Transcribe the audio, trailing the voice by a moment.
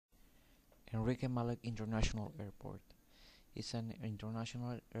Enrique Malek International Airport is an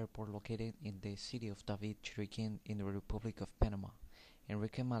international airport located in the city of David, Chiriquí, in the Republic of Panama.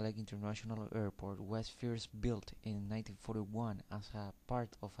 Enrique Malek International Airport was first built in 1941 as a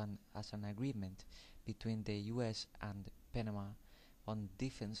part of an agreement between the U.S. and Panama on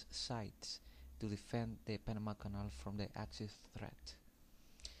defense sites to defend the Panama Canal from the Axis threat.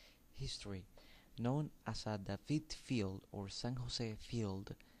 History: known as a David Field or San Jose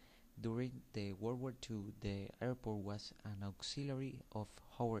Field, during the World War II, the airport was an auxiliary of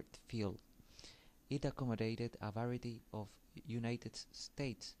Howard Field. It accommodated a variety of United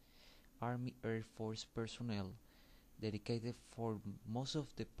States Army Air Force personnel dedicated for most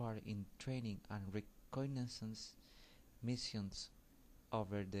of the part in training and reconnaissance missions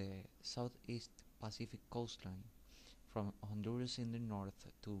over the Southeast Pacific coastline, from Honduras in the north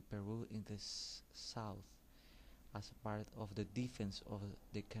to Peru in the south, as a part of the defense of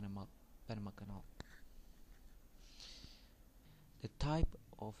the Panama Canal. The type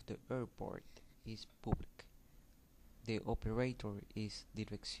of the airport is public. The operator is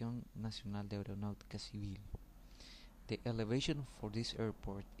Dirección Nacional de Aeronáutica Civil. The elevation for this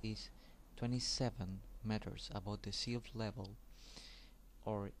airport is 27 meters above the sea level,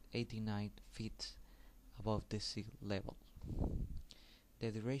 or 89 feet above the sea level.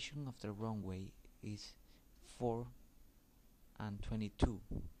 The duration of the runway is 4 and 22.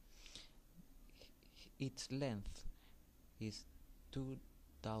 Its length is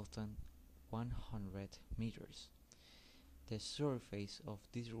 2,100 meters. The surface of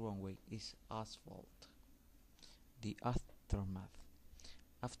this runway is asphalt. The aftermath: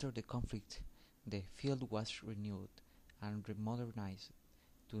 after the conflict, the field was renewed and remodernized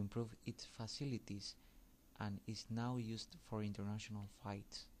to improve its facilities and is now used for international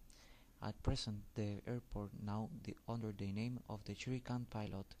flights. At present, the airport, now under the name of the Chirican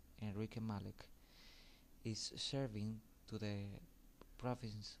pilot Enrique Malek, is serving to the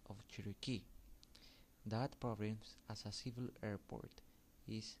province of Chiriquí. That province, as a civil airport,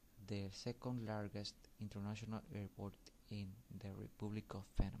 is the second largest international airport in the Republic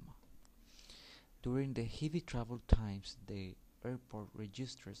of Panama. During the heavy travel times, the airport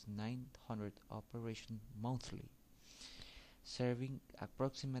registers 900 operations monthly, serving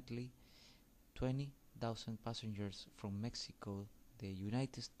approximately 20,000 passengers from Mexico, the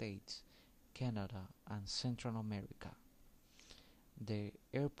United States, Canada, and Central America. The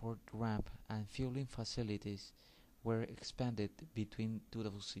airport ramp and fueling facilities were expanded between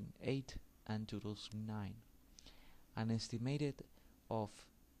 2008 and 2009. An estimated of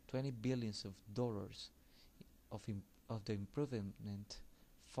 $20 billion of the improvement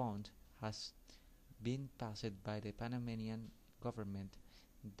fund has been passed by the Panamanian government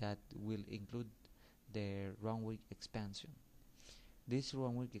that will include the runway expansion. This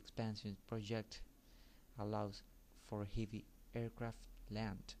runway expansion project allows for heavy aircraft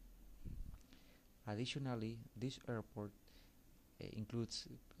land. Additionally, this airport includes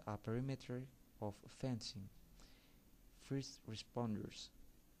a perimeter of fencing, first responders,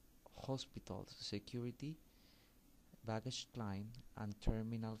 hospitals, security, baggage claim, and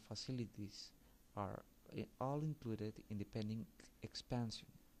terminal facilities are all included in the pending expansion.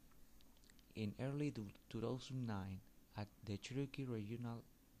 In early 2009, the Chiriquí Regional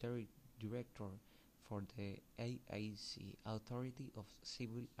Director for the AAC, Authority of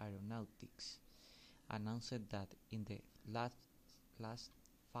Civil Aeronautics, announced that in the last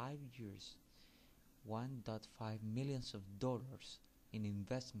 5 years, $1.5 million in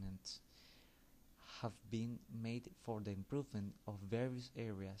investments have been made for the improvement of various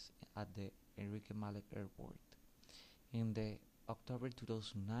areas at the Enrique Malek Airport. In the October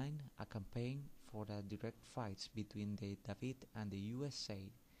 2009, a campaign for the direct flights between the David and the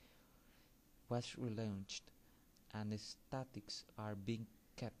USA was relaunched, and statistics are being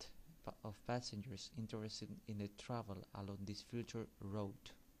kept of passengers interested in the travel along this future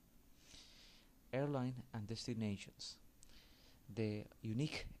route. Airline and destinations. The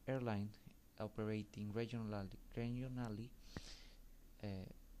unique airline operating regionally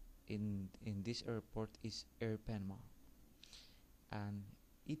in this airport is Air Panama, and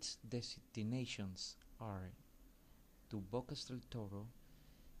its destinations are to Bocas del Toro,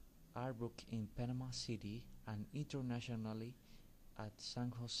 Aiport in Panama City, and internationally at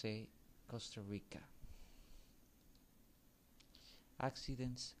San Jose, Costa Rica.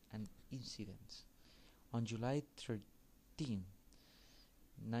 Accidents and incidents. On July 13,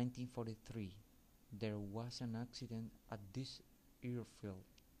 1943, there was an accident at this airfield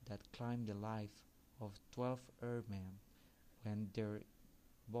that claimed the life of 12 airmen when their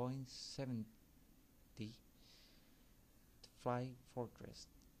Boeing 70 Fly Fortress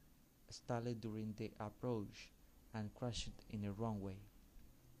stalled during the approach and crashed in a runway.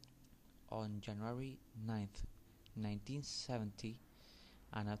 On January 9th, 1970,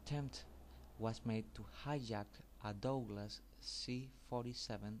 an attempt was made to hijack a Douglas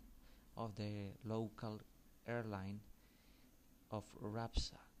C-47 of the local airline of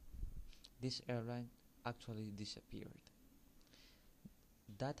Rapsa. This airline actually disappeared.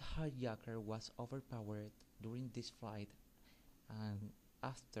 That hijacker was overpowered during this flight and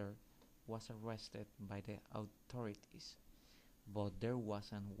after was arrested by the authorities, but there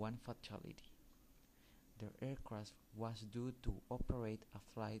wasn't one fatality. The aircraft was due to operate a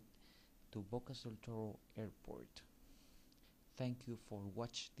flight to Bocas del Toro Airport. Thank you for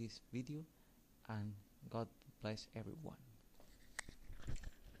watching this video and God bless everyone.